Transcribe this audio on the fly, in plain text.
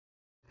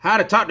How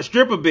to talk to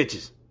stripper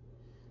bitches.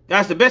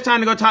 Guys, the best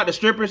time to go talk to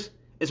strippers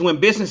is when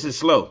business is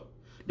slow.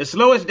 The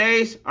slowest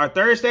days are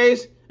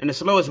Thursdays, and the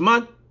slowest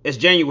month is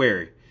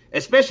January,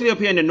 especially up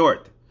here in the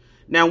north.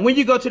 Now, when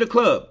you go to the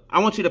club, I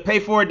want you to pay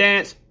for a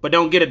dance, but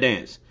don't get a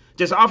dance.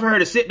 Just offer her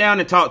to sit down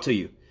and talk to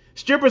you.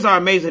 Strippers are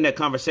amazing at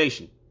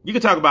conversation. You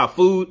can talk about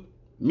food,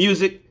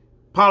 music,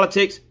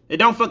 politics. It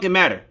don't fucking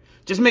matter.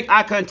 Just make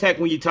eye contact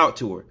when you talk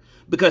to her.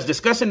 Because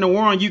discussing the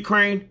war on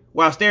Ukraine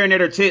while staring at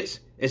her tits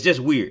is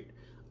just weird.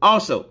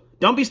 Also,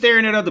 don't be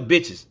staring at other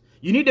bitches.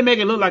 You need to make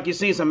it look like you've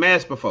seen some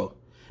ass before.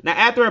 Now,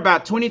 after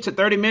about 20 to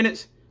 30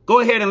 minutes, go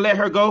ahead and let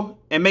her go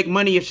and make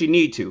money if she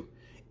need to.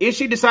 If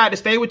she decides to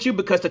stay with you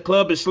because the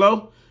club is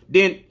slow,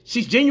 then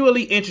she's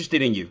genuinely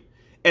interested in you.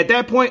 At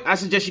that point, I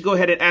suggest you go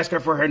ahead and ask her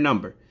for her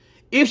number.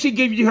 If she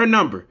gives you her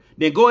number,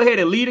 then go ahead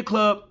and leave the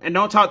club and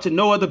don't talk to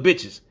no other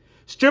bitches.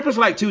 Strippers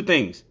like two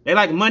things. They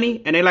like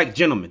money and they like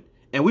gentlemen.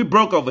 And we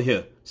broke over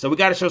here, so we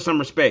got to show some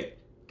respect.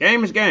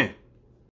 Game is game.